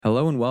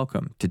Hello and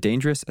welcome to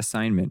Dangerous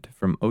Assignment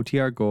from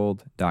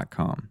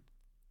OTRGold.com.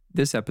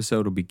 This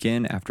episode will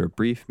begin after a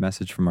brief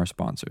message from our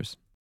sponsors.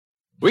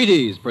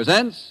 Wheaties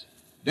presents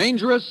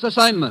Dangerous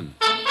Assignment.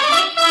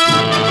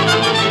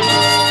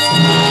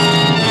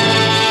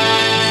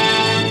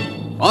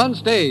 On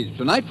stage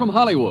tonight from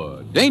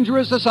Hollywood,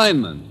 Dangerous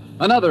Assignment,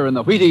 another in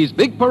the Wheaties'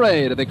 big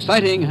parade of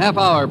exciting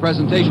half-hour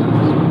presentations.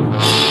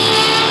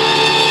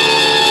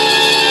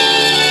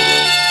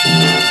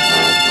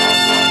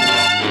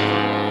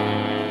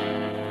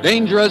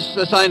 Dangerous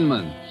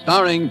Assignment,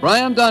 starring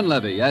Brian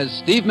Donlevy as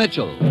Steve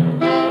Mitchell.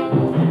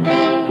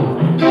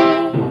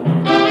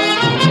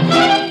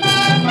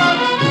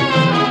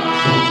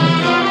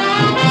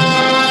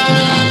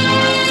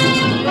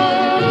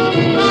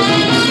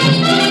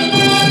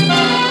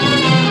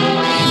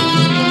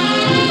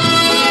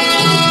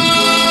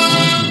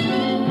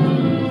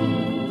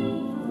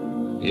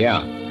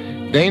 Yeah,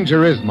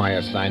 danger is my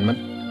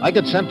assignment. I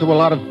get sent to a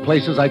lot of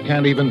places I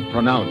can't even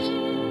pronounce.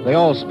 They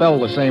all spell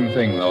the same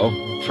thing, though.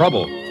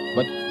 Trouble.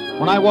 But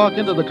when I walk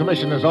into the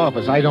commissioner's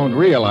office, I don't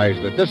realize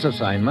that this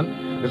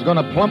assignment is going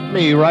to plump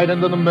me right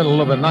into the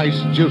middle of a nice,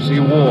 juicy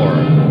war.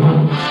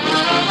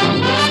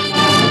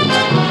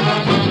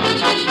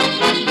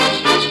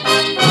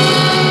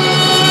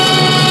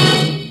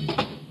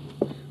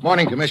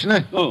 Morning,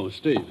 Commissioner. Oh,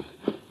 Steve.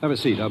 Have a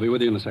seat. I'll be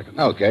with you in a second.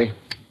 Okay.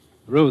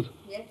 Ruth.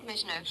 Yes,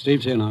 Commissioner.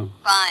 Steve's here now.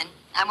 Fine.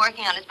 I'm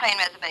working on his plane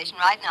reservation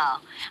right now.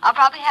 I'll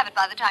probably have it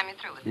by the time you're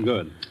through with it.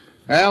 Good.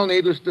 Well,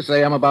 needless to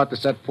say, I'm about to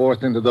set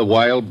forth into the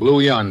wild blue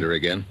yonder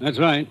again. That's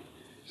right.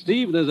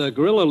 Steve, there's a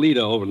guerrilla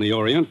leader over in the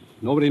Orient.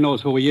 Nobody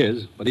knows who he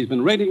is, but he's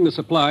been raiding the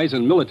supplies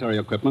and military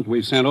equipment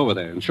we've sent over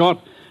there. In short,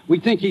 we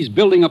think he's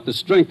building up the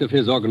strength of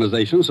his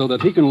organization so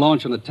that he can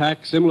launch an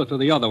attack similar to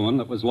the other one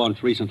that was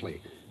launched recently.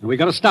 And we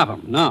got to stop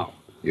him now.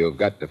 You've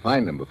got to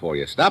find him before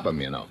you stop him,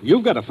 you know.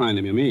 You've got to find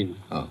him, you mean?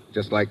 Oh,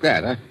 just like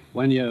that, huh?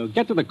 When you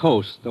get to the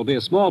coast, there'll be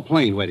a small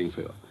plane waiting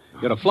for you.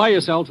 You've got to fly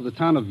yourself to the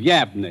town of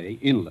Yabney,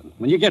 inland.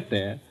 When you get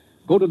there,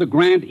 go to the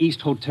Grand East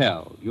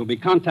Hotel. You'll be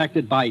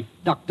contacted by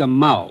Dr.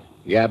 Mao.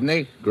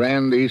 Yabney,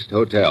 Grand East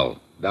Hotel.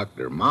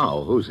 Dr.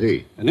 Mao, who's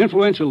he? An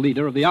influential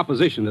leader of the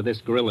opposition to this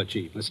guerrilla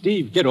chief. Now,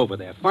 Steve, get over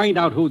there. Find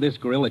out who this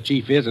guerrilla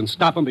chief is and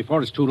stop him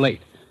before it's too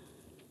late.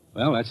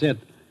 Well, that's it.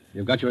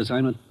 You've got your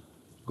assignment.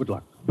 Good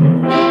luck.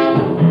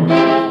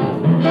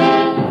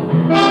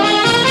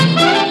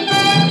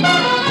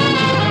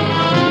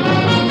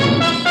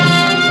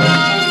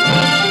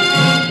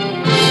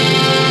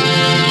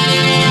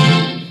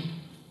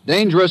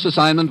 Dangerous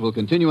Assignment will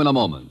continue in a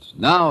moment.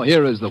 Now,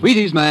 here is the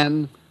Wheaties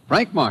man,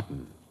 Frank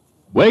Martin.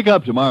 Wake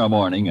up tomorrow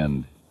morning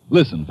and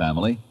listen,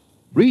 family.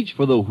 Reach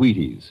for the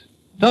Wheaties.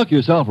 Tuck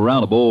yourself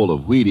around a bowl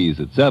of Wheaties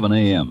at 7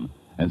 a.m.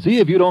 and see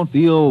if you don't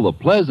feel the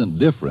pleasant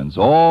difference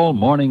all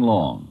morning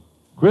long.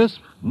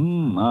 Crisp?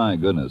 My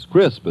goodness,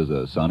 crisp as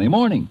a sunny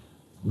morning.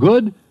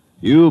 Good?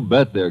 You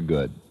bet they're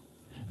good.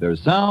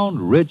 There's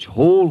sound, rich,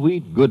 whole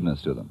wheat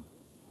goodness to them.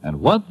 And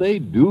what they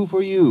do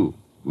for you.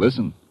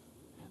 Listen.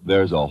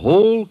 There's a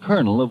whole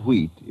kernel of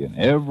wheat in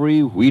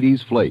every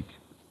Wheaties flake.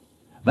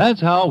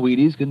 That's how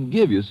Wheaties can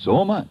give you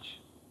so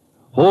much.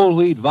 Whole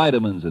wheat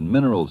vitamins and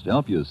minerals to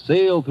help you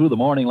sail through the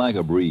morning like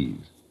a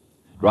breeze.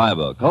 Drive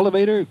a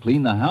cultivator,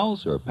 clean the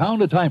house, or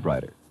pound a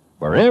typewriter.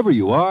 Wherever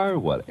you are,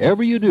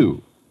 whatever you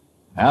do,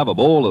 have a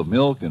bowl of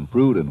milk and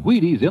fruit and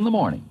Wheaties in the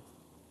morning.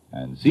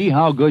 And see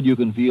how good you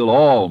can feel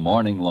all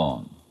morning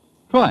long.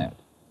 Try it.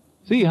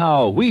 See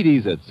how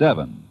Wheaties at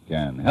 7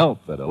 can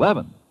help at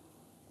 11.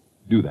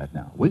 Do that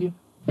now, will you?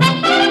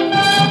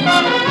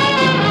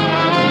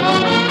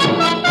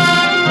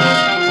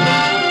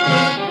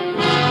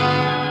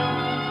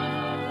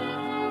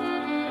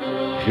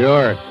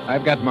 Sure.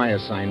 I've got my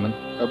assignment.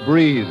 A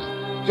breeze.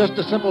 Just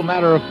a simple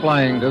matter of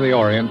flying to the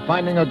Orient,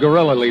 finding a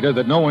guerrilla leader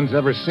that no one's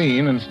ever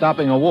seen, and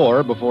stopping a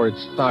war before it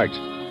starts.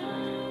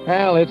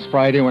 Well, it's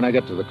Friday when I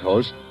get to the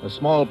coast. A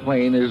small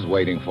plane is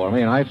waiting for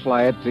me, and I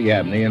fly it to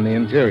Yabney in the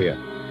interior.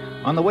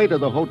 On the way to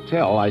the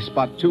hotel, I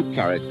spot two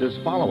characters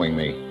following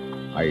me.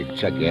 I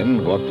check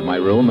in, go up to my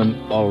room, and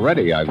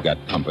already I've got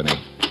company.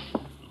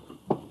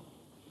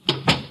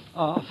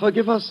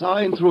 Forgive us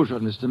our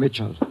intrusion, Mr.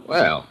 Mitchell.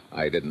 Well,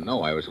 I didn't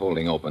know I was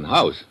holding open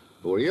house.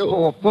 Who are you?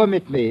 Oh,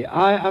 permit me.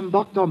 I am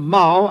Dr.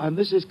 Mao, and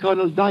this is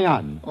Colonel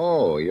Diane.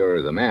 Oh,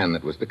 you're the man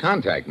that was to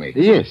contact me.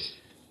 Yes.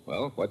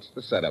 Well, what's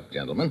the setup,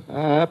 gentlemen?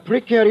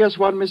 Precarious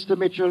one, Mr.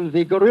 Mitchell.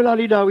 The guerrilla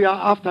leader we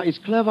are after is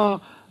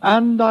clever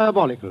and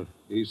diabolical.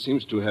 He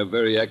seems to have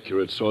very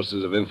accurate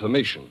sources of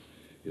information.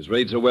 His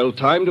raids are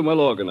well-timed and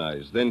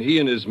well-organized. Then he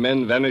and his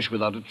men vanish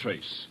without a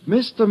trace.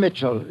 Mr.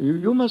 Mitchell,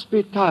 you must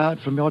be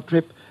tired from your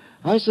trip.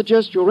 I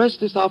suggest you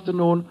rest this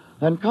afternoon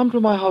and come to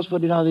my house for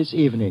dinner this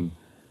evening.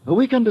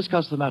 We can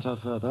discuss the matter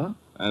further.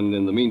 And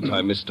in the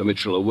meantime, Mr.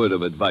 Mitchell, a word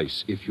of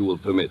advice, if you will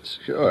permit.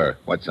 Sure.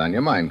 What's on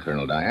your mind,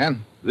 Colonel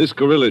Diane? This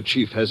guerrilla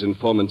chief has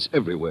informants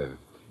everywhere.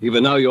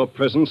 Even now, your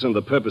presence and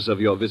the purpose of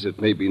your visit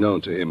may be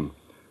known to him.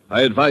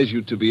 I advise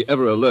you to be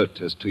ever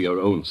alert as to your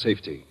own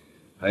safety.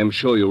 I am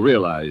sure you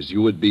realize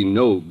you would be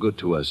no good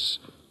to us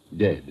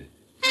dead.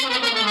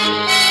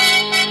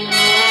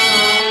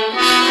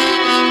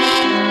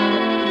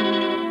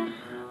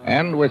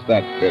 with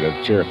that bit of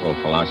cheerful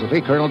philosophy,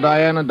 Colonel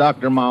Diane and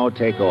Dr. Mao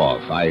take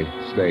off. I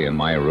stay in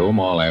my room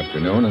all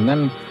afternoon, and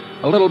then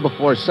a little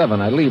before 7,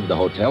 I leave the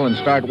hotel and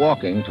start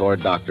walking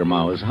toward Dr.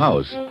 Mao's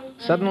house.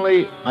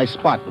 Suddenly, I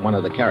spot one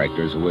of the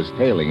characters who was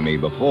tailing me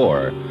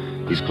before.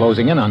 He's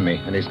closing in on me,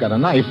 and he's got a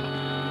knife.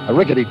 A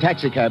rickety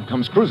taxicab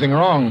comes cruising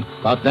along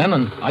about then,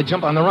 and I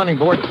jump on the running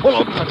board, pull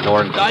open the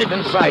door, and dive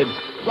inside,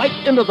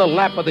 right into the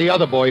lap of the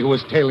other boy who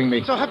was tailing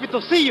me. So happy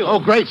to see you. Oh,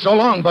 great. So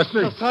long,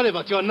 Buster. So sorry,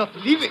 but you're not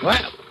leaving.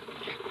 What?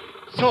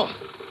 So,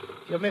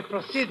 you may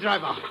proceed,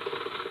 driver.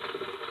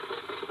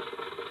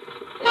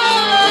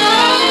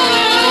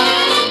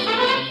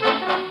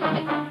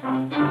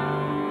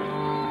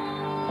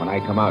 When I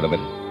come out of it,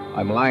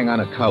 I'm lying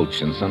on a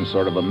couch in some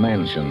sort of a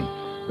mansion.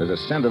 There's a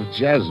scent of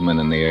jasmine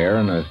in the air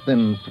and a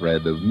thin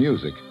thread of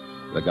music.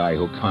 The guy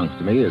who conked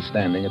me is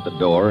standing at the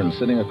door, and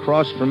sitting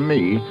across from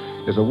me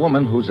is a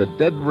woman who's a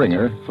dead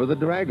ringer for the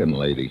Dragon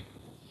Lady.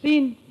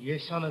 Sin,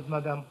 Yes, honored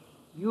madam.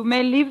 you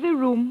may leave the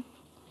room,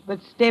 but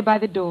stay by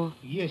the door.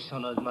 Yes,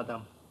 honored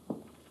madam.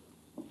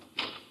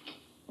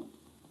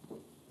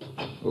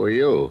 Who are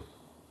you?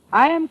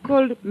 I am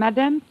called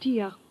Madame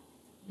Tia.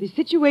 The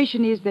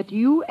situation is that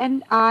you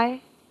and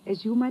I,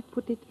 as you might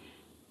put it,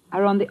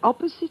 are on the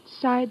opposite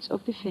sides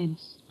of the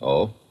fence.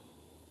 Oh,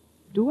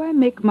 Do I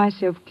make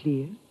myself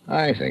clear?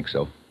 I think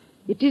so.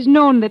 It is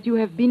known that you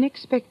have been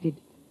expected.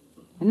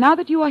 And now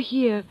that you are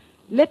here,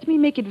 let me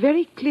make it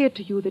very clear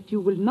to you that you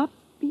will not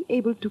be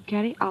able to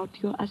carry out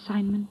your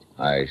assignment.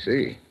 I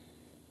see.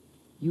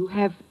 You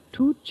have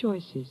 2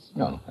 choices.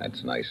 Oh,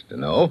 that's nice to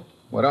know.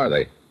 What are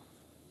they?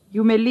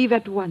 You may leave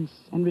at once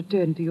and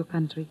return to your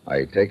country.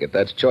 I take it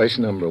that's choice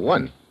number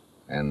 1.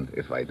 And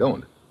if I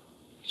don't?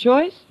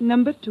 Choice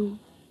number 2,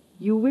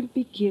 you will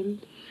be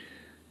killed.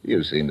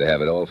 You seem to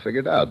have it all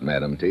figured out,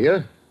 Madam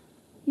Tia.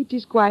 It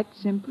is quite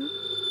simple.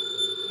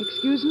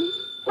 Excuse me?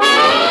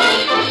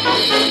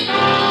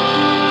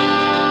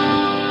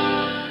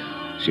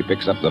 She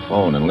picks up the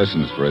phone and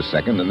listens for a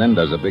second and then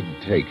does a big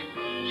take.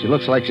 She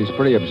looks like she's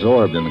pretty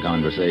absorbed in the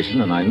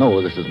conversation, and I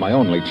know this is my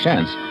only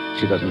chance.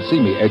 She doesn't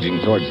see me edging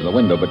towards the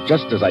window, but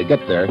just as I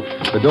get there,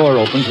 the door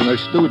opens and her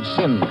steward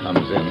Sin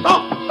comes in.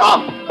 Stop!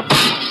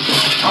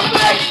 Stop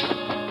there!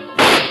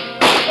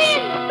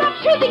 Stop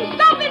shooting!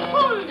 Stop it,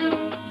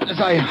 fool! As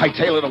I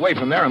hightail it away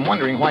from there, I'm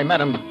wondering why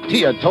Madame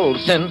Tia told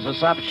Sin to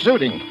stop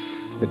shooting.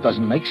 It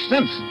doesn't make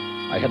sense.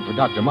 I head for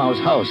Dr. Mao's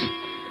house.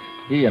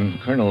 He and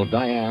Colonel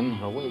Diane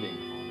are waiting.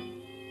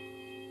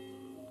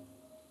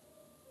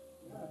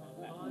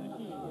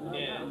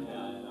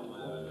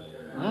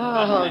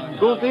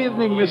 Good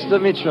evening, Mr.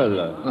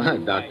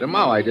 Mitchell. Dr.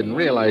 Mao, I didn't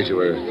realize you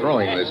were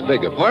throwing this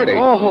big a party.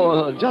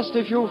 Oh, just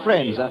a few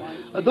friends.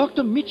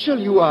 Dr. Mitchell,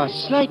 you are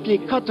slightly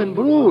cut and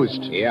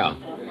bruised. Yeah.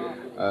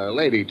 A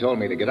lady told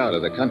me to get out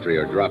of the country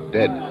or drop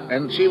dead,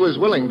 and she was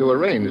willing to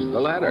arrange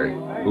the latter.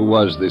 Who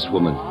was this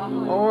woman?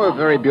 Oh, a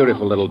very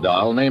beautiful little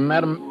doll named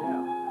Madame...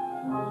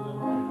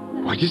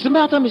 What is the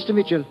matter, Mr.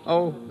 Mitchell?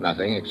 Oh,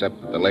 nothing,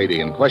 except that the lady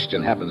in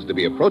question happens to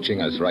be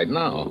approaching us right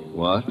now.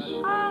 What?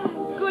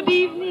 Good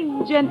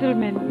evening,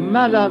 gentlemen.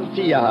 Madame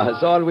Tia,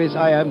 as always,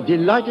 I am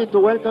delighted to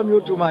welcome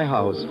you to my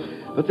house.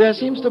 But there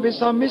seems to be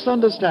some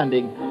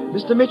misunderstanding.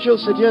 Mr. Mitchell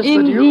suggests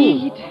that you...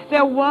 Indeed,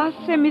 there was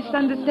a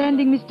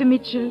misunderstanding, Mr.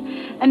 Mitchell,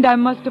 and I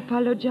must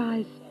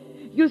apologize.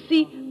 You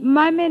see,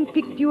 my men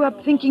picked you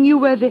up thinking you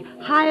were the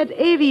hired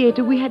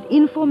aviator we had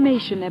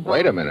information about.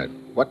 Wait a minute.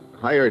 What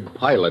hired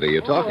pilot are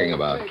you talking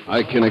about?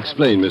 I can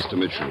explain, Mr.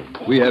 Mitchell.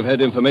 We have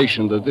had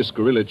information that this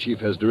guerrilla chief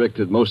has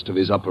directed most of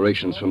his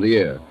operations from the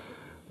air.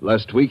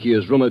 Last week, he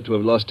is rumored to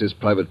have lost his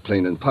private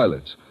plane and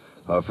pilot.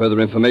 Our further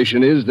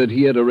information is that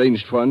he had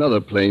arranged for another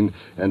plane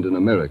and an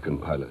American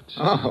pilot.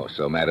 Oh,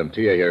 so Madame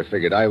Tia here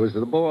figured I was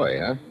the boy,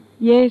 huh?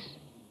 Yes.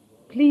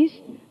 Please,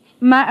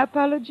 my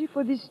apology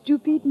for this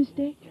stupid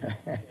mistake.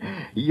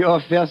 Your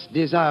first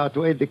desire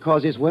to aid the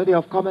cause is worthy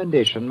of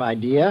commendation, my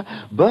dear.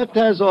 But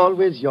as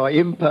always, your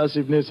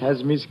impulsiveness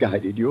has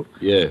misguided you.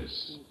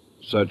 Yes.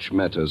 Such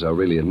matters are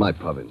really in my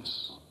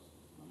province.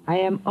 I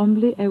am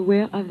humbly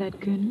aware of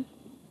that, Colonel.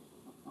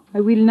 I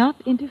will not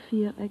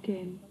interfere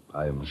again.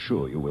 I am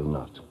sure you will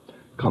not.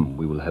 Come,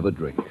 we will have a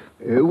drink.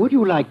 Would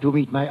you like to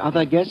meet my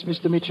other guest,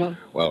 Mr. Mitchell?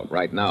 Well,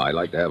 right now, I'd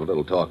like to have a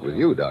little talk with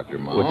you, Dr.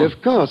 Mao. Well, of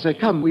course.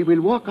 Come, we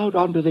will walk out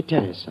onto the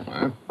terrace.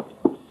 Huh?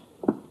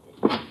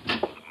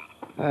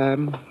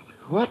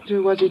 What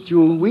was it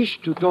you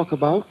wished to talk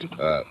about?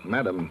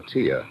 Madame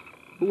Tia.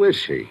 Who is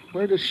she?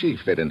 Where does she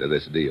fit into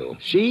this deal?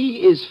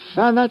 She is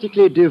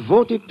fanatically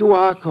devoted to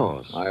our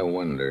cause. I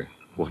wonder.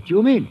 What do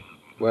you mean?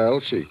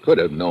 Well, she could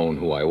have known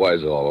who I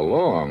was all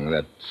along.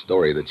 That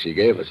story that she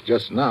gave us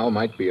just now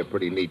might be a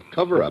pretty neat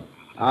cover-up.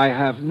 I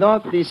have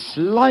not the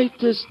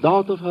slightest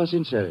doubt of her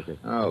sincerity.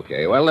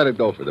 Okay, well, let it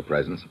go for the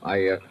present.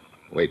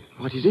 Wait.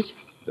 What is it?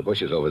 The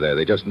bushes over there,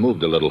 they just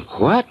moved a little.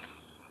 What?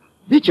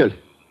 Mitchell,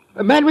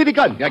 a man with a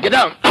gun. Yeah, get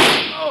down.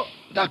 Oh,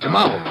 Dr.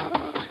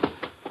 Mao.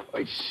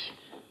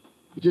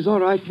 It is all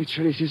right,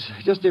 Mitchell. It is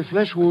just a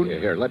flesh wound.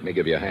 Here, let me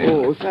give you a hand.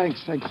 Oh,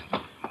 thanks.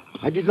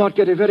 I did not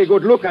get a very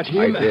good look at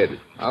him. I did.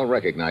 I'll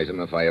recognize him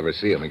if I ever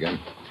see him again.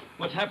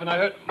 What happened? I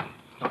heard...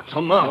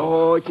 Come now.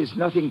 Oh, it is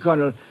nothing,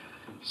 Colonel.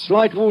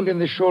 Slight wound in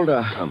the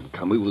shoulder.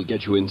 Come, we will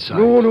get you inside.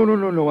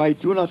 No. I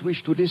do not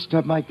wish to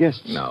disturb my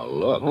guests. Now,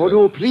 look. Oh,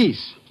 no,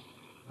 please.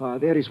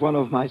 There is one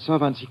of my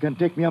servants. He can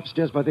take me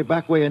upstairs by the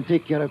back way and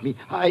take care of me.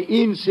 I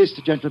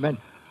insist, gentlemen.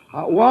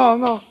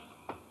 Wang,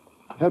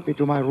 help me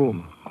to my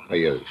room. Are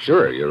you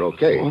sure you're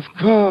okay? Of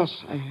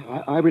course.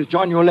 I will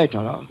join you later.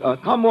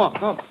 Come, Wang,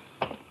 come.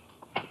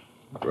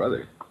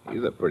 Brother,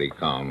 he's a pretty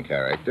calm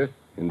character.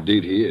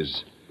 Indeed he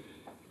is.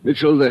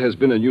 Mitchell, there has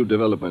been a new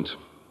development.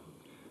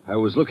 I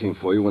was looking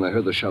for you when I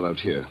heard the shout out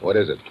here. What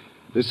is it?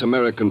 This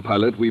American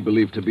pilot we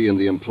believe to be in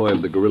the employ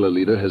of the guerrilla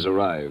leader has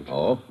arrived.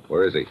 Oh?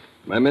 Where is he?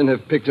 My men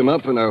have picked him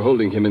up and are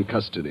holding him in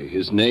custody.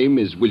 His name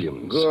is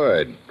Williams.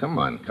 Good. Come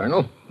on,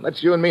 Colonel.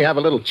 Let's you and me have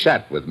a little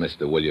chat with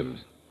Mr. Williams.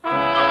 Oh,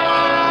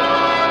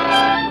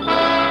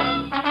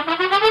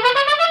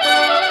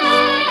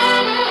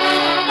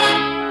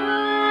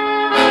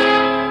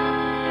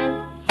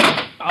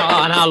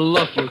 now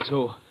look, you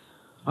two.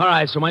 All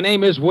right, so my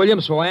name is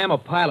Williams, so I am a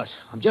pilot.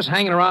 I'm just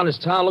hanging around this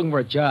town looking for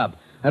a job.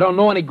 I don't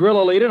know any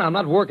guerrilla leader, and I'm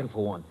not working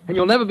for one. And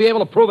you'll never be able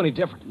to prove any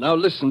different. Now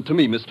listen to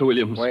me, Mr.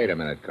 Williams. Wait a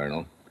minute,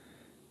 Colonel.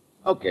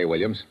 Okay,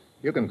 Williams,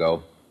 you can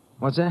go.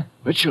 What's that?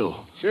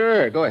 Mitchell.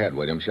 Sure, go ahead,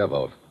 Williams. Shove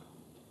out.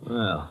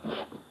 Well,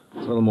 it's a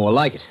little more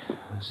like it.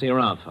 See you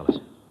around, fellas.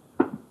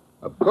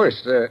 Of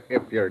course,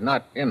 if you're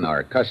not in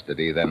our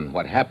custody, then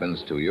what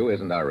happens to you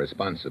isn't our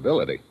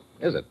responsibility,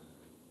 is it?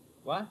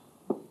 What?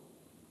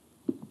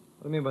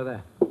 What do you mean by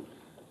that?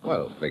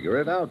 Well,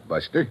 figure it out,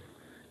 Buster.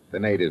 The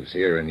natives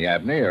here in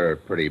Yabney are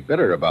pretty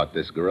bitter about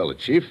this guerrilla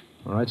chief.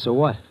 All right, so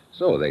what?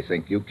 So they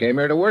think you came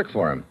here to work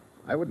for him.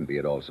 I wouldn't be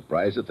at all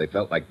surprised if they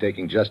felt like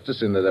taking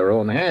justice into their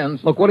own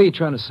hands. Look, what are you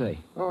trying to say?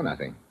 Oh,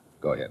 nothing.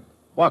 Go ahead.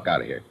 Walk out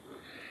of here.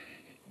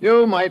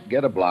 You might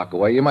get a block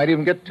away. You might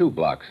even get 2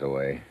 blocks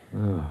away.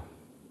 Oh,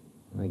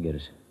 I get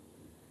it.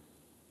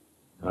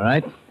 All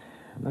right.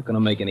 I'm not going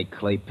to make any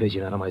clay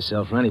pigeon out of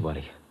myself for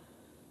anybody.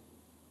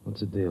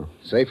 What's the deal?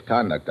 Safe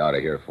conduct out of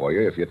here for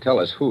you if you tell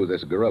us who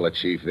this guerrilla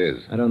chief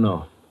is. I don't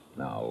know.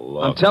 Now,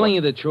 look. I'm telling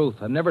you the truth.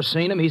 I've never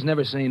seen him. He's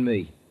never seen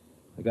me.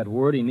 I got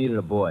word he needed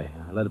a boy.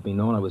 I let it be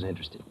known I was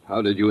interested.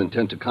 How did you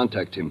intend to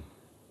contact him?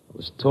 I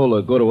was told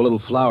to go to a little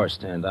flower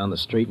stand down the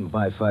street and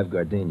buy 5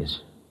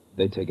 gardenias.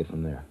 They take it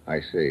from there.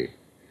 I see.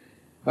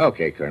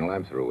 Okay, Colonel,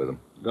 I'm through with him.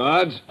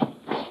 Guards,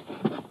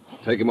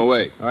 take him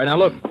away. All right, now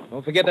look.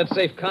 Don't forget that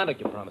safe conduct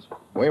you promised me.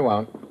 We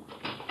won't.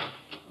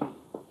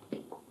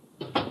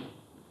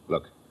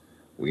 Look,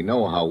 we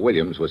know how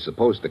Williams was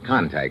supposed to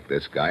contact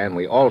this guy, and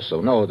we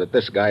also know that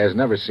this guy has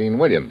never seen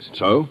Williams.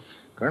 So?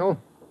 Colonel,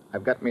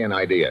 I've got me an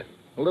idea.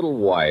 A little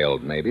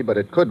wild, maybe, but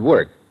it could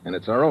work, and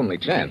it's our only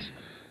chance.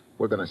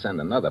 We're going to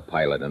send another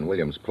pilot in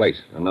Williams' place.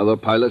 Another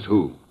pilot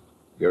who?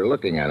 You're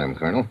looking at him,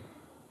 Colonel.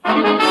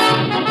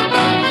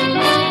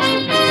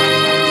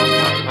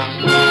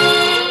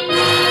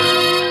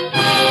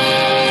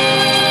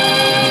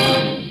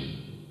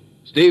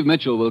 Steve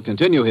Mitchell will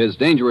continue his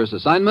dangerous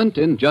assignment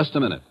in just a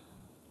minute.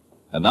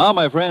 And now,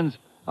 my friends,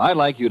 I'd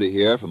like you to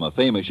hear from a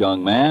famous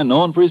young man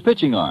known for his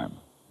pitching arm,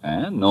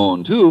 and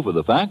known, too, for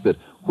the fact that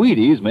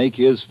Wheaties make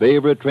his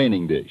favorite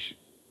training dish.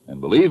 And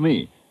believe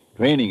me,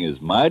 training is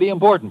mighty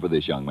important for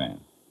this young man.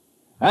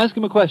 Ask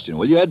him a question,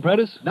 will you, Ed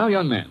Prentice? Now,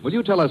 young man, will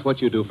you tell us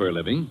what you do for a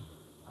living?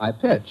 I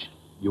pitch.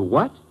 You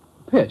what?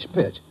 Pitch.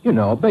 You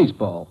know,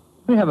 baseball.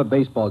 When you have a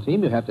baseball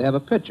team, you have to have a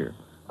pitcher.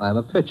 I'm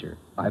a pitcher.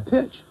 I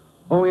pitch.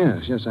 Oh,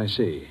 yes, I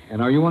see.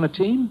 And are you on a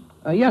team?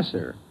 Yes,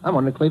 sir. I'm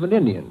on the Cleveland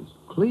Indians.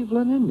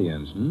 Cleveland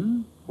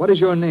Indians, What is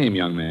your name,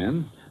 young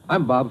man?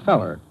 I'm Bob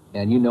Feller,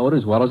 and you know it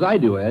as well as I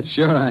do, Ed.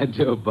 Sure I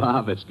do,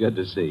 Bob. It's good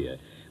to see you.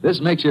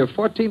 This makes your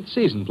 14th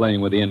season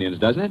playing with the Indians,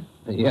 doesn't it?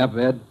 Yep,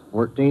 Ed.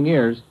 14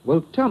 years.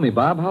 Well, tell me,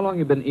 Bob, how long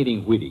you been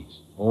eating Wheaties?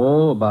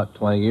 Oh, about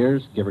 20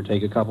 years, give or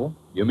take a couple.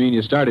 You mean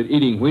you started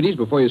eating Wheaties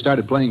before you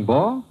started playing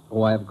ball?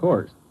 Why, of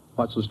course.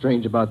 What's so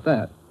strange about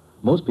that?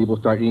 Most people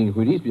start eating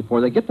Wheaties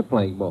before they get to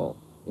playing ball.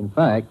 In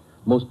fact,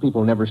 most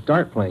people never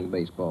start playing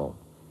baseball.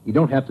 You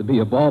don't have to be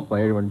a ball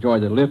player to enjoy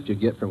the lift you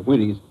get from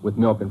Wheaties with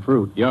milk and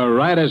fruit. You're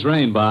right as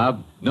rain,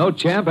 Bob. No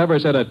champ ever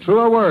said a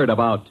truer word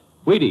about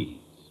Wheaties,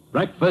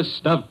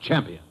 breakfast of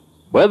champions.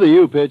 Whether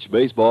you pitch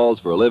baseballs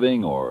for a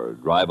living, or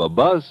drive a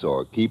bus,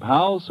 or keep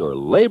house, or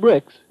lay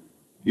bricks,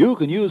 you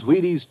can use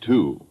Wheaties,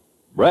 too.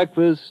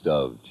 Breakfast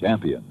of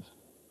champions.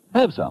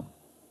 Have some.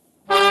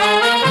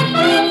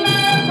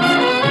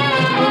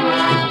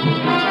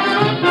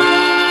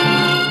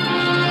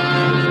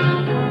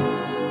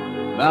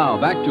 Now,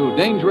 back to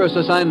Dangerous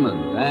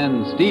Assignment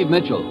and Steve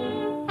Mitchell.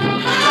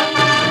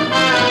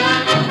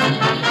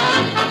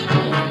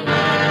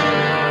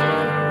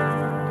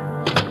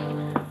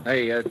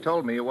 Hey,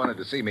 told me you wanted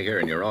to see me here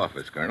in your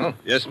office, Colonel.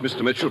 Yes,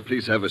 Mr. Mitchell,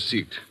 please have a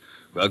seat.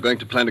 We are going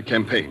to plan a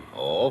campaign.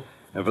 Oh?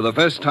 And for the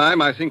first time,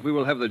 I think we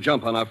will have the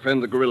jump on our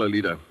friend, the guerrilla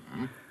leader.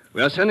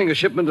 We are sending a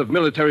shipment of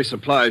military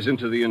supplies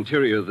into the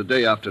interior the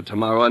day after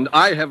tomorrow, and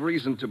I have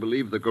reason to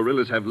believe the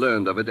guerrillas have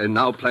learned of it and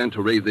now plan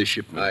to raid this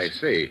shipment. I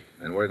see.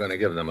 And we're going to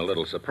give them a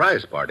little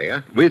surprise party,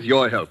 huh? With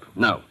your help.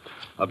 Now,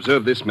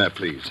 observe this map,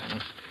 please.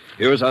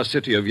 Here is our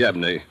city of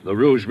Yabne. The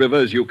Rouge River,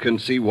 as you can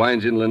see,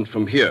 winds inland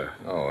from here.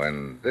 Oh,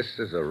 and this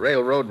is a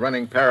railroad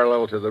running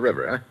parallel to the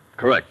river, huh?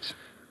 Correct.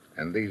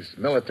 And these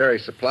military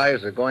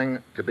supplies are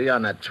going to be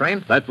on that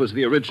train? That was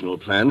the original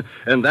plan,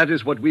 and that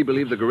is what we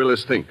believe the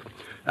guerrillas think.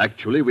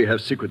 Actually, we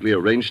have secretly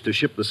arranged to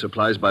ship the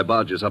supplies by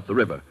barges up the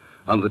river.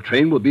 On the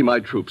train will be my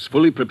troops,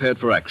 fully prepared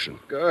for action.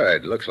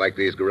 Good. Looks like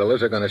these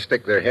guerrillas are going to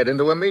stick their head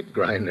into a meat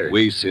grinder.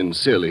 We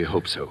sincerely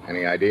hope so.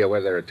 Any idea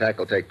where their attack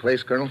will take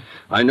place, Colonel?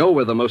 I know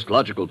where the most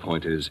logical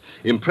point is.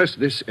 Impress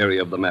this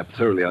area of the map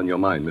thoroughly on your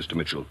mind, Mr.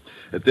 Mitchell.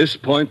 At this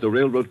point, the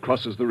railroad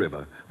crosses the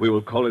river. We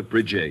will call it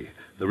Bridge A.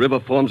 The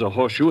river forms a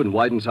horseshoe and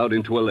widens out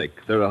into a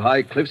lake. There are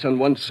high cliffs on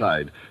one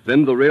side.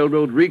 Then the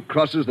railroad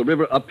recrosses the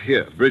river up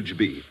here, Bridge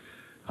B.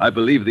 I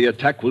believe the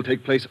attack will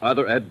take place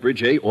either at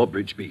Bridge A or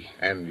Bridge B.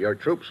 And your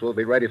troops will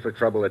be ready for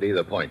trouble at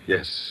either point?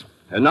 Yes.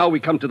 And now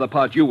we come to the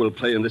part you will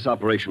play in this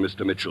operation,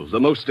 Mr. Mitchell, the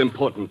most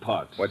important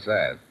part. What's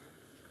that?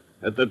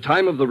 At the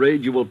time of the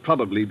raid, you will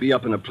probably be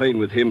up in a plane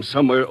with him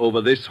somewhere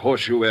over this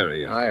horseshoe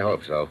area. I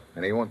hope so.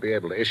 And he won't be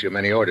able to issue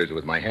many orders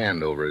with my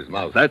hand over his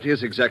mouth. That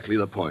is exactly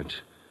the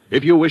point.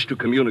 If you wish to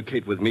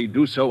communicate with me,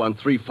 do so on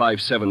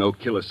 3570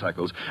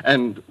 kilocycles.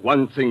 And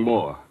one thing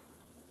more.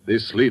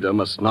 This leader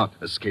must not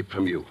escape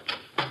from you.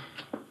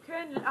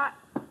 Colonel,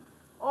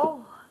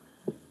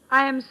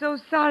 I am so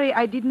sorry.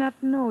 I did not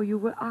know you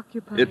were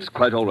occupied. It's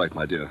quite all right,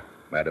 my dear.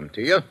 Madam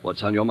Tia?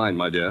 What's on your mind,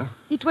 my dear?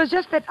 It was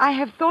just that I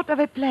have thought of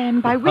a plan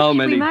by which How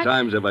many we might...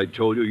 times have I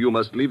told you you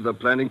must leave the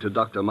planning to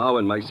Dr. Mao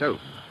and myself?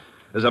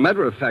 As a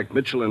matter of fact,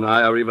 Mitchell and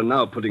I are even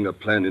now putting a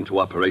plan into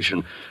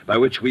operation by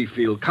which we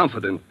feel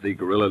confident the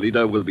guerrilla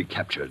leader will be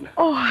captured.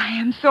 Oh, I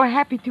am so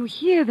happy to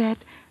hear that.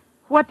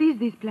 What is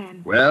this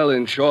plan? Well,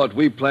 in short,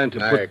 we plan to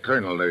put...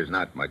 Colonel, there's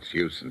not much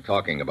use in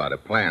talking about a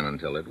plan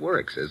until it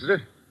works, is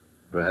there?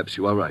 Perhaps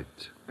you are right.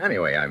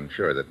 Anyway, I'm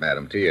sure that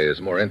Madam Tia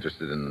is more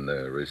interested in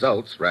the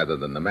results rather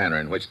than the manner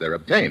in which they're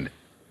obtained.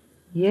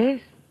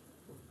 Yes,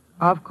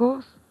 of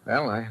course.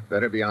 Well, I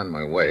better be on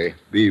my way.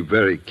 Be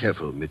very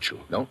careful, Mitchell.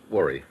 Don't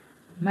worry.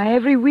 My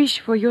every wish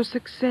for your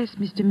success,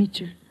 Mr.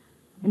 Mitchell.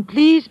 And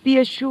please be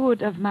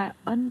assured of my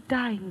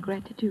undying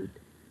gratitude.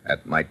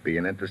 That might be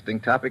an interesting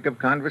topic of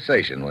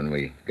conversation when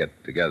we get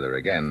together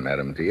again,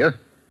 Madam Tia.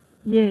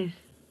 Yes.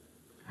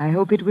 I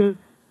hope it will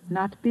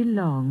not be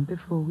long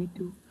before we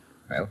do.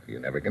 Well, you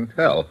never can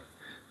tell.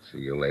 See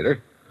you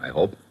later, I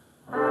hope.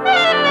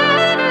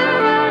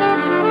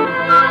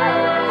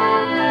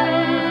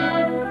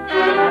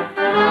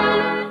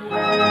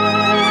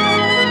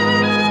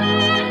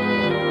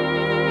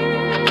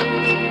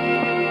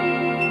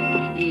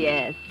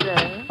 Yes,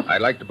 sir.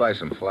 I'd like to buy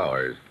some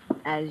flowers.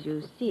 As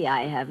you see,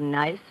 I have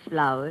nice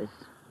flowers,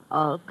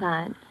 all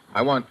kinds.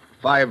 I want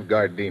 5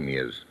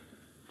 gardenias.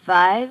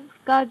 5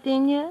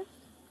 gardenias?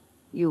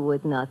 You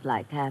would not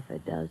like half a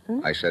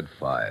dozen? I said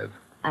 5.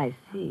 I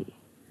see.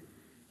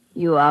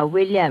 You are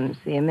Williams,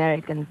 the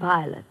American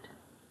pilot.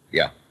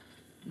 Yeah.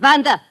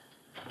 Vanda!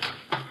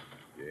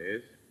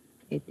 Yes?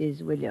 It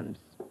is Williams.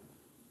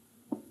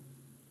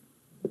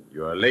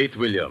 You are late,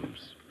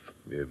 Williams.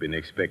 We have been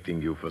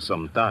expecting you for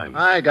some time.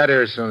 I got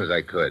here as soon as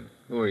I could.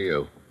 Who are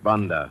you?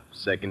 Banda,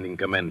 second in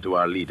command to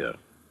our leader.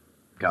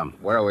 Come.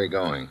 Where are we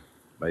going?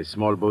 By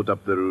small boat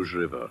up the Rouge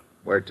River.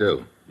 Where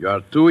to? You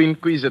are too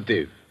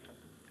inquisitive.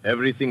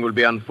 Everything will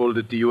be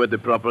unfolded to you at the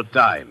proper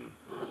time.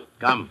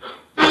 Come.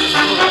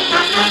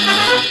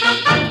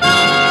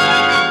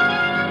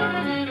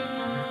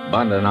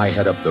 Banda and I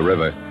head up the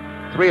river.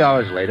 3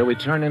 hours later, we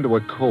turn into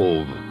a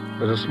cove.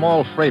 There's a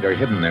small freighter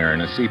hidden there,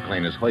 and a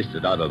seaplane is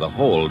hoisted out of the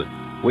hold.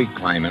 We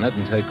climb in it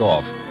and take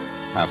off.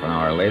 Half an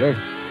hour later,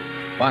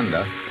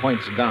 Banda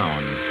points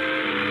down.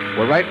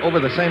 We're right over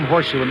the same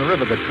horseshoe in the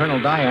river that Colonel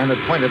Diane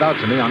had pointed out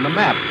to me on the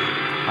map.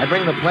 I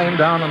bring the plane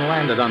down and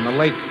land it on the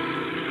lake.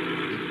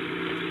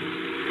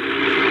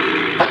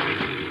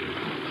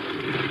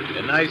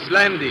 A nice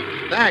landing.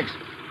 Thanks.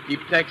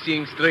 Keep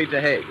taxiing straight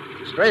ahead.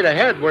 Straight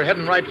ahead, we're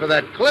heading right for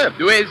that cliff.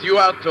 Do as you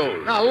are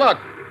told. Now, look.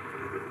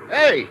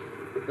 Hey,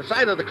 the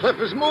side of the cliff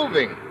is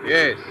moving.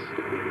 Yes.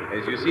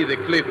 As you see, the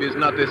cliff is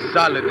not as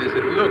solid as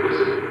it looks.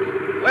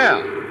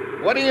 Well,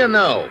 what do you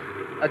know?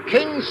 A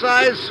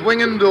king-size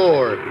swinging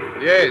door.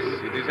 Yes,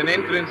 it is an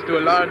entrance to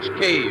a large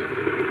cave.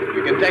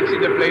 You can taxi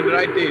the plane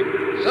right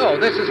in. So,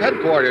 this is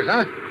headquarters,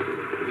 huh?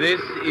 This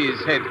is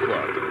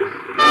headquarters.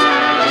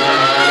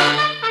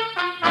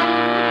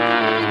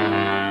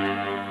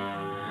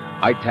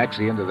 I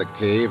taxi into the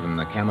cave, and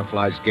the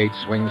camouflage gate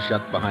swings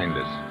shut behind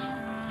us.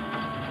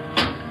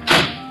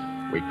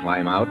 We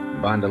climb out.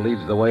 Banda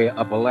leads the way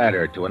up a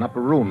ladder to an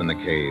upper room in the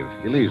cave.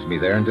 He leaves me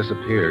there and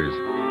disappears.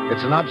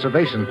 It's an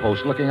observation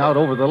post looking out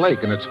over the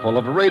lake, and it's full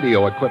of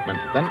radio equipment.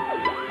 Then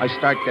I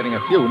start getting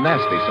a few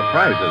nasty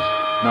surprises.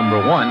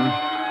 Number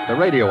 1, the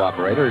radio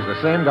operator is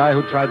the same guy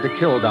who tried to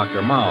kill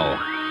Dr. Mao.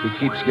 He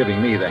keeps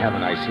giving me the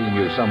haven't I seen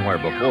you somewhere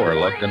before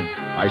look, and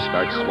I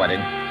start sweating.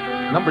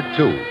 Number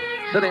 2,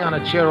 sitting on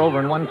a chair over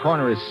in one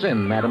corner is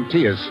Sin, Madam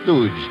Tia's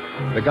stooge,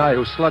 the guy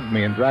who slugged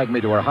me and dragged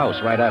me to her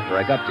house right after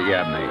I got to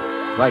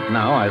Yabney. Right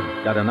now,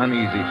 I've got an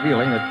uneasy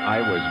feeling that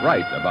I was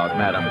right about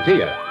Madam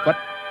Tia, but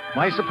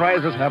my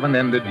surprises haven't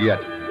ended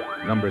yet.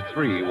 Number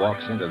 3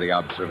 walks into the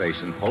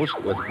observation post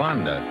with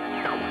Vonda.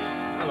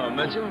 Hello,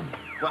 Mitchell.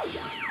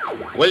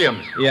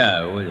 Williams.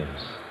 Yeah,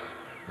 Williams.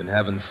 Been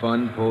having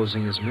fun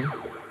posing as me?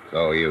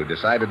 So you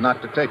decided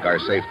not to take our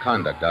safe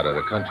conduct out of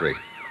the country.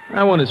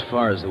 I went as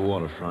far as the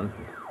waterfront.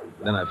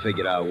 Then I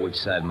figured out which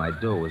side my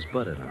door was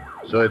butted on.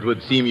 So it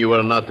would seem you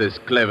were not as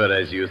clever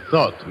as you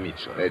thought,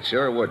 Mitchell. It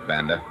sure would,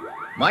 Banda.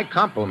 My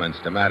compliments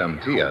to Madam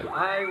Tia.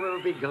 I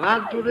will be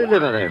glad to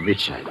deliver them,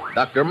 Mitchell.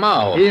 Dr.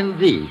 Mao.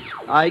 Indeed.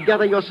 I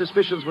gather your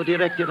suspicions were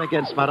directed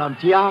against Madame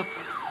Tia.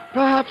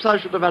 Perhaps I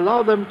should have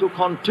allowed them to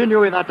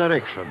continue in that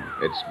direction.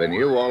 It's been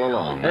you all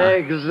along, huh?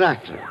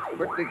 Exactly.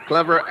 Pretty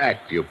clever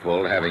act you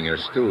pulled, having your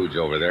stooge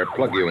over there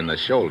plug you in the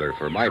shoulder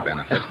for my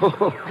benefit.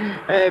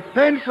 A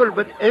painful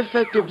but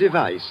effective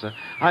device.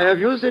 I have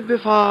used it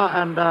before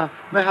and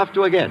may have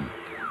to again.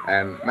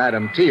 And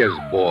Madam Tia's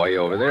boy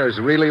over there is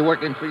really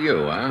working for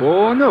you, huh?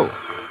 Oh, no.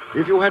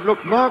 If you had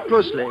looked more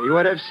closely, you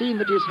would have seen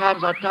that his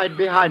hands are tied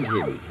behind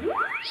him.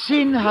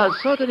 Sin has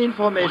certain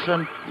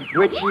information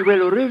which he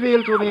will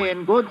reveal to me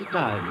in good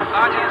time.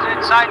 Barges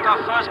in sight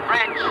of first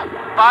bridge.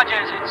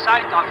 Barges in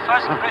sight of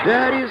first bridge.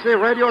 There is the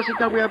radio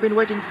signal we have been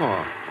waiting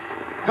for.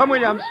 Come,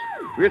 Williams.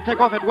 We'll take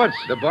off at once.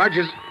 The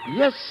barges?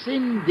 Yes,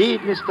 indeed,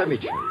 Mr.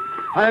 Mitchell.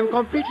 I am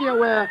completely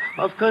aware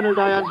of Colonel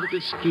Diane's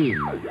little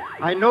scheme.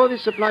 I know the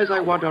supplies I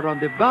want are on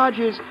the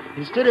barges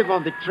instead of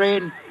on the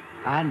train,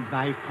 and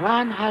my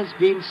plan has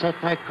been set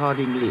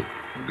accordingly.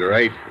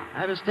 Great.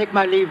 I must take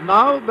my leave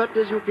now, but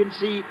as you can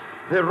see,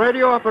 the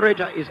radio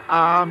operator is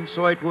armed,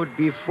 so it would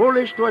be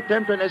foolish to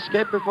attempt an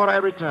escape before I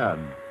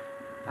return.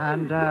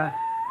 And,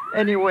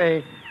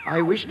 anyway,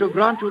 I wish to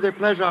grant you the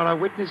pleasure of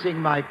witnessing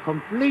my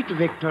complete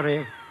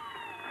victory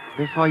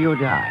before you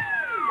die.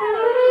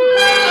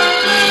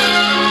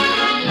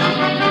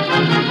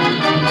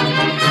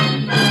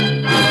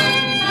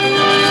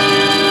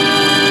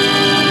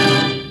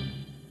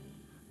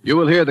 You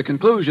will hear the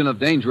conclusion of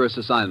Dangerous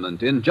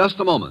Assignment in just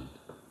a moment.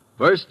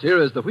 First,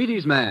 here is the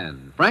Wheaties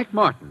man, Frank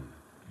Martin.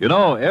 You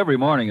know, every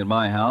morning in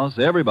my house,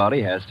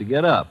 everybody has to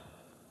get up.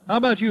 How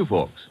about you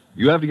folks?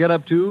 You have to get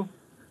up too?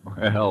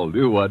 Well,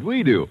 do what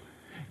we do.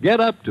 Get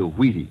up to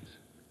Wheaties.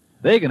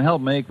 They can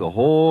help make the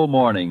whole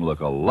morning look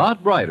a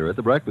lot brighter at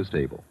the breakfast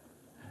table.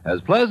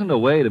 As pleasant a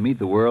way to meet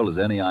the world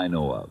as any I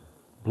know of.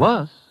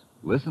 Plus,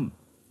 listen,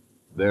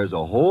 there's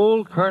a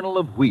whole kernel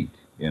of wheat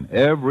in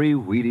every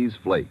Wheaties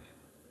flake.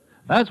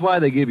 That's why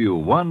they give you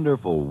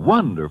wonderful,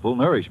 wonderful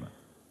nourishment.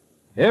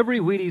 Every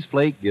Wheaties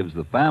flake gives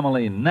the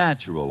family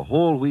natural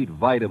whole wheat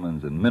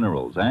vitamins and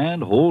minerals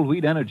and whole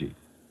wheat energy.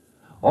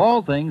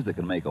 All things that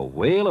can make a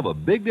whale of a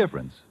big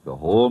difference the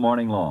whole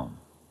morning long.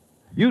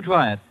 You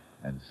try it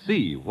and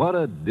see what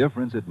a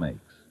difference it makes.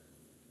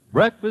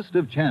 Breakfast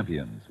of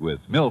Champions with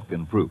milk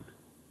and fruit.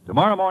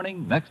 Tomorrow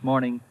morning, next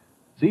morning,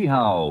 see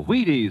how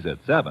Wheaties at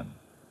 7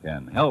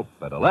 can help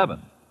at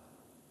 11.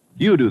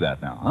 You do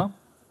that now, huh?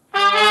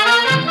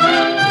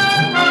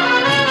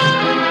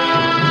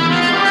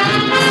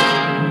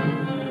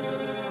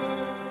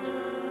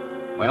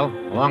 Well,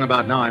 along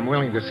about now, I'm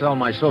willing to sell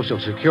my Social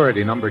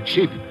Security number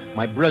cheap.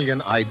 My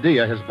brilliant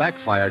idea has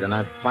backfired, and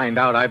I find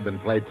out I've been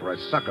played for a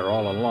sucker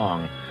all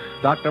along.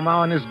 Dr.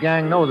 Mao and his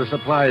gang know the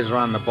supplies are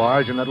on the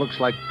barge, and it looks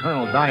like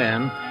Colonel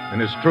Diane and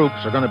his troops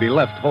are going to be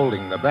left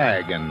holding the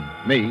bag, and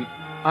me,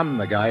 I'm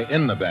the guy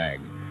in the bag.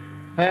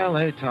 Well,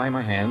 they tie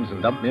my hands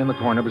and dump me in the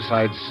corner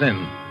beside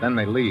Sin. Then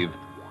they leave.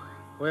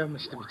 Well,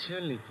 Mr.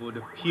 Mitchell, it would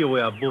appear we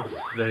are both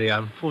very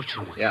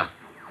unfortunate. Yeah.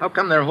 How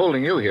come they're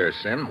holding you here,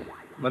 Sin?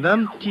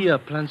 Madame Tia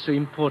plans to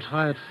import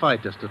hired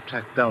fighters to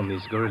track down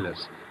these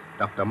guerrillas.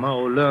 Dr.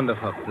 Mao learned of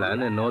her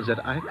plan and knows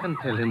that I can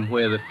tell him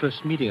where the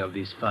first meeting of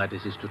these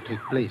fighters is to take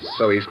place.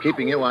 So he's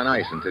keeping you on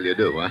ice until you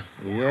do, huh?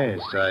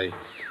 Yes, I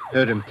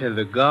heard him tell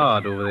the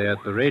guard over there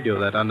at the radio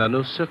that under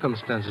no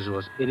circumstances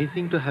was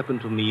anything to happen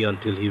to me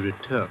until he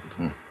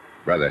returned.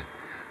 Brother,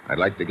 I'd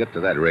like to get to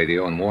that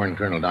radio and warn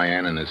Colonel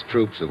Diane and his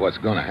troops of what's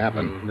going to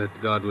happen.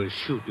 That guard will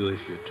shoot you if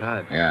you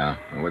try. Yeah,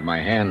 and with my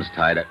hands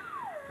tied...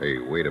 Hey,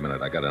 wait a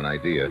minute. I got an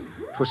idea.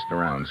 Twist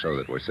around so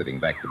that we're sitting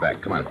back to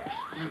back. Come on.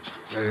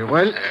 Very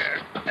well.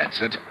 That's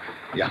it.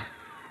 Yeah.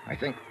 I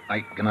think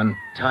I can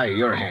untie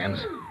your hands.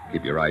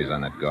 Keep your eyes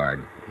on that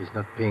guard. He's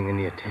not paying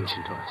any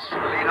attention to us.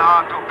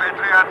 Leader to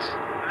Patriots!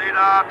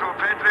 Leader to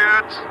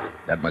Patriots!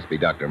 That must be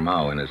Dr.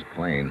 Mao in his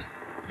plane.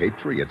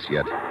 Patriots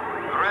yet.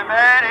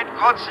 Remain in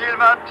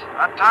concealment.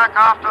 Attack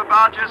after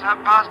barges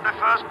have passed the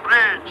first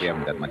bridge. We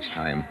haven't got much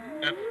time.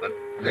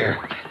 There.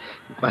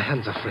 My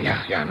hands are free.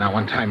 Yeah. Now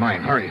untie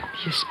mine. Hurry.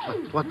 Yes,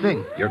 but what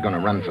thing? You're going to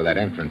run for that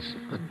entrance.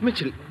 But,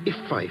 Mitchell,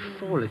 if I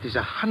fall, it is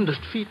 100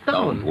 feet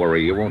down. Don't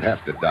worry. You won't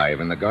have to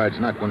dive, and the guard's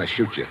not going to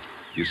shoot you.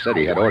 You said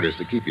he had orders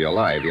to keep you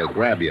alive. He'll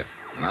grab you,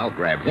 and I'll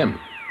grab him.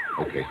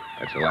 Okay,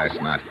 that's the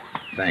last knot.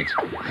 Thanks.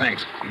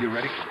 You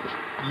ready?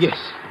 Yes.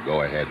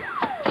 Go ahead.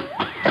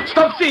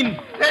 Stop, Sin!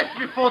 That's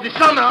before the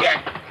sun.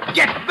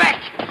 Get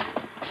back!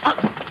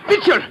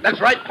 Mitchell! That's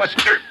right,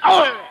 Buster.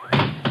 Oh!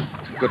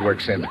 Good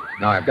work, Sin.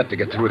 Now I've got to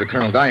get through to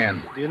Colonel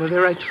Diane. Do you know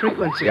the right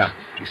frequency? Yeah.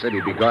 He said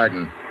he'd be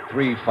guarding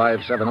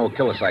 3570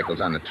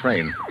 kilocycles on the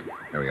train.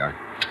 There we are.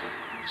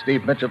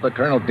 Steve Mitchell to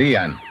Colonel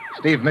Diane.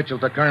 Steve Mitchell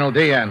to Colonel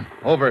Diane.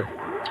 Over.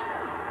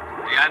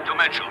 Diane to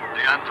Mitchell.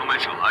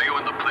 Are you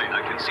in the plane?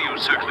 I can see you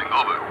circling.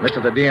 Over.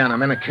 Mitchell to Diane.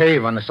 I'm in a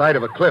cave on the side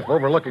of a cliff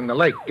overlooking the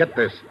lake. Get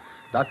this.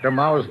 Dr.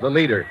 Mao's the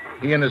leader.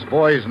 He and his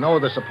boys know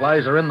the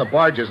supplies are in the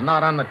barges,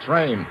 not on the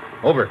train.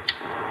 Over.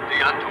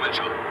 Diane to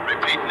Mitchell.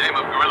 Repeat name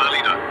of guerrilla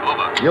leader.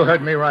 Over. You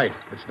heard me right.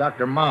 It's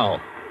Dr. Mao.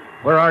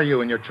 Where are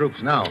you and your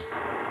troops now?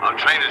 Our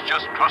train is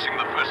just crossing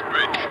the first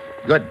bridge.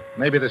 Good.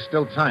 Maybe there's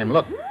still time.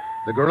 Look,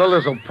 the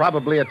guerrillas will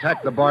probably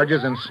attack the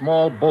barges in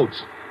small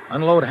boats.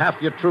 Unload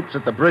half your troops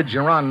at the bridge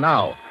you're on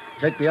now.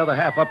 Take the other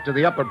half up to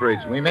the upper bridge.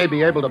 We may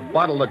be able to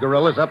bottle the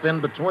guerrillas up in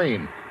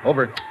between.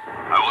 Over.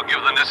 I will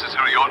give the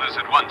necessary orders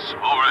at once.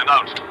 Over and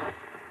out.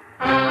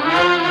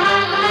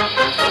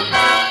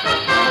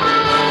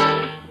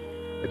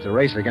 It's a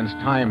race against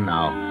time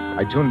now.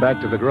 I tune back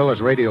to the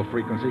guerrillas' radio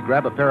frequency,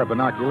 grab a pair of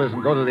binoculars,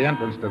 and go to the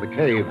entrance to the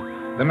cave.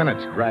 The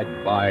minutes drag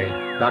by.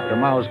 Dr.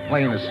 Mao's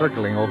plane is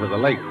circling over the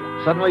lake.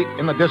 Suddenly,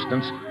 in the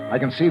distance, I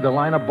can see the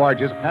line of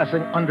barges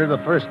passing under the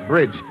first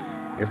bridge.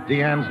 If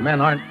Diane's men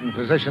aren't in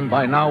position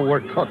by now,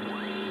 we're cooked.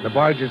 The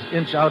barges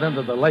inch out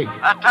into the lake.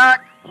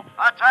 Attack!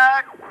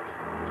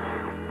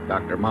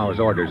 Dr. Mao's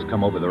orders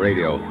come over the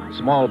radio.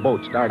 Small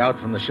boats dart out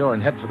from the shore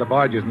and head for the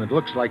barges, and it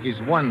looks like he's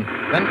won.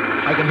 Then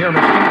I can hear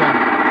machine gun.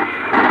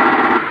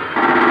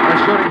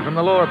 They're shooting from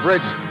the lower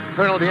bridge.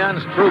 Colonel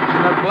Diane's troops,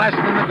 and they're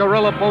blasting the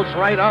guerrilla boats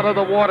right out of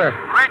the water.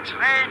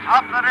 Retreat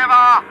up the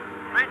river!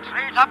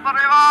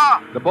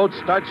 The boats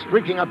start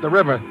streaking up the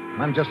river.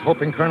 I'm just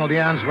hoping Colonel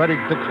Diane's ready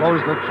to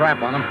close the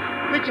trap on them.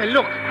 Mitchell,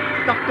 look.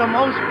 Dr.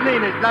 Mao's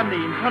plane is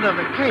landing in front of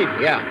the cave.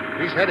 Yeah,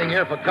 he's heading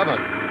here for cover.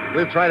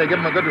 We'll try to give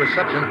him a good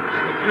reception.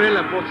 The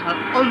guerrilla boats are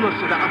almost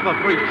to the upper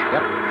bridge.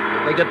 Yep.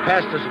 If they get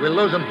past us, we'll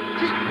lose them.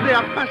 They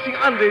are passing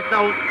under it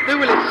now. They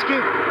will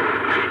escape.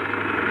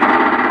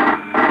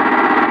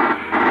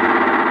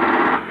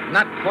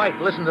 Not quite.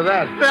 Listen to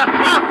that.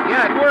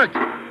 Yeah, it worked.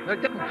 They're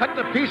getting cut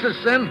to pieces,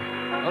 Sin.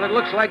 Well, it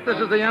looks like this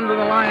is the end of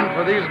the line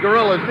for these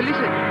guerrillas. But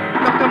listen,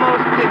 Dr.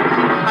 Mao's plane is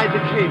inside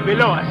the cave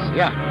below us.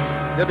 Yeah.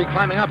 They'll be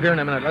climbing up here in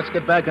a minute. Let's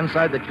get back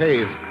inside the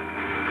cave.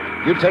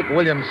 You take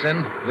William,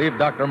 Sin. Leave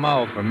Dr.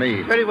 Mao for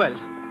me. Very well.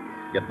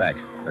 Get back.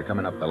 They're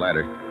coming up the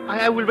ladder.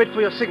 I will wait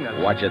for your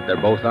signal. Watch it.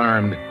 They're both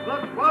armed.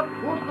 What?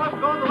 Who's not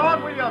gone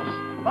wrong,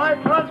 Williams? My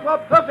plans were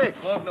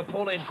perfect. Look,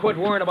 Napoleon, quit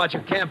worrying about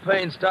your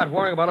campaign. Start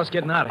worrying about us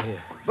getting out of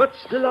here. But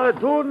still, I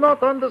do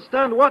not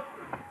understand what...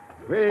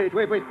 Wait.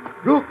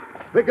 Look,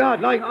 the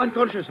guard lying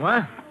unconscious.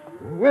 What?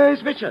 Where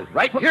is Mitchell?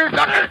 Right here,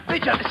 Doctor.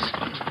 Mitchell!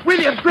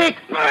 Williams, quick!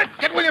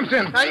 Get Williams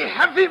in. I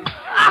have him.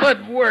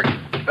 Good work.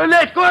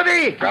 Let go of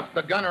me! Drop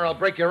the gun or I'll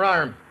break your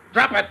arm.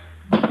 Drop it.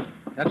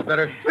 That's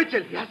better.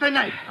 Mitchell, he has a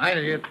knife. I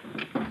need it.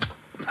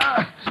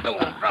 Still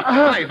won't drop the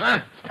knife,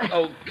 huh?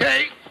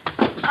 Okay.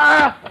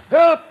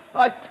 Help!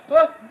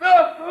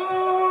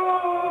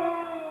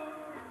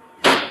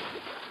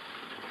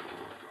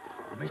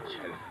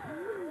 Mitchell.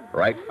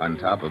 Right on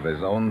top of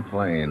his own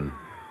plane.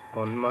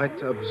 One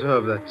might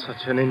observe that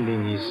such an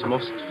ending is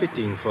most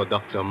fitting for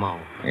Dr. Mao.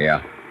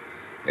 Yeah.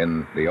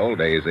 In the old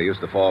days, they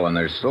used to fall on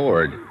their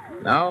sword.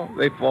 Now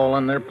they fall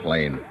on their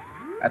plane.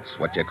 That's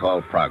what you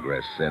call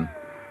progress, Sin.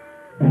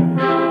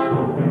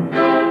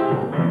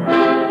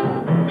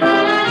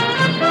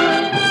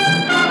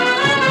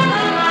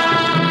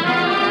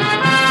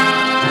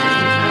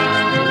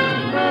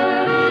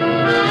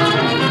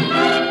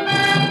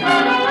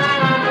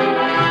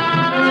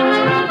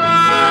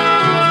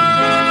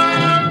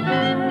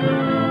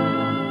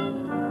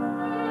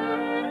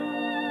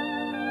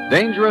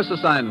 Dangerous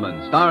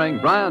Assignment, starring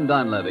Brian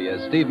Donlevy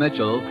as Steve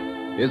Mitchell,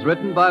 is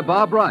written by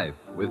Bob Reif,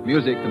 with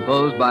music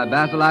composed by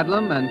Basil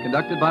Adlam and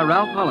conducted by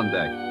Ralph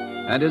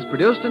Hollenbeck, and is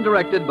produced and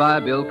directed by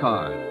Bill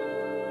Carn.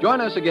 Join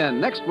us again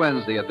next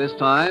Wednesday at this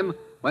time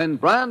when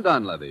Brian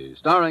Donlevy,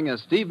 starring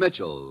as Steve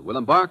Mitchell, will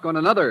embark on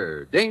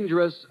another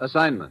Dangerous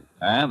Assignment.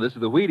 And this is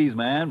the Wheaties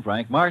man,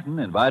 Frank Martin,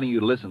 inviting you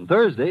to listen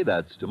Thursday,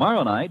 that's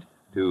tomorrow night,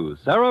 to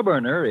Sarah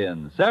Berner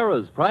in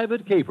Sarah's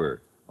Private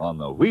Caper on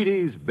the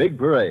Wheaties Big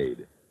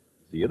Parade.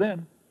 See you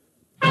then.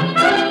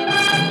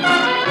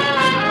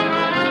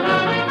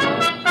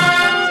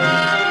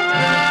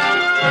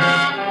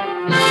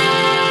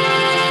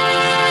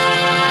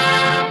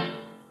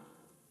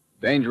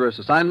 Dangerous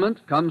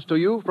Assignment comes to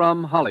you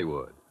from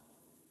Hollywood.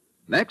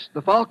 Next,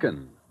 The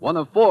Falcon, one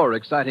of 4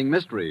 exciting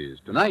mysteries,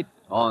 tonight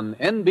on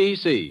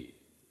NBC.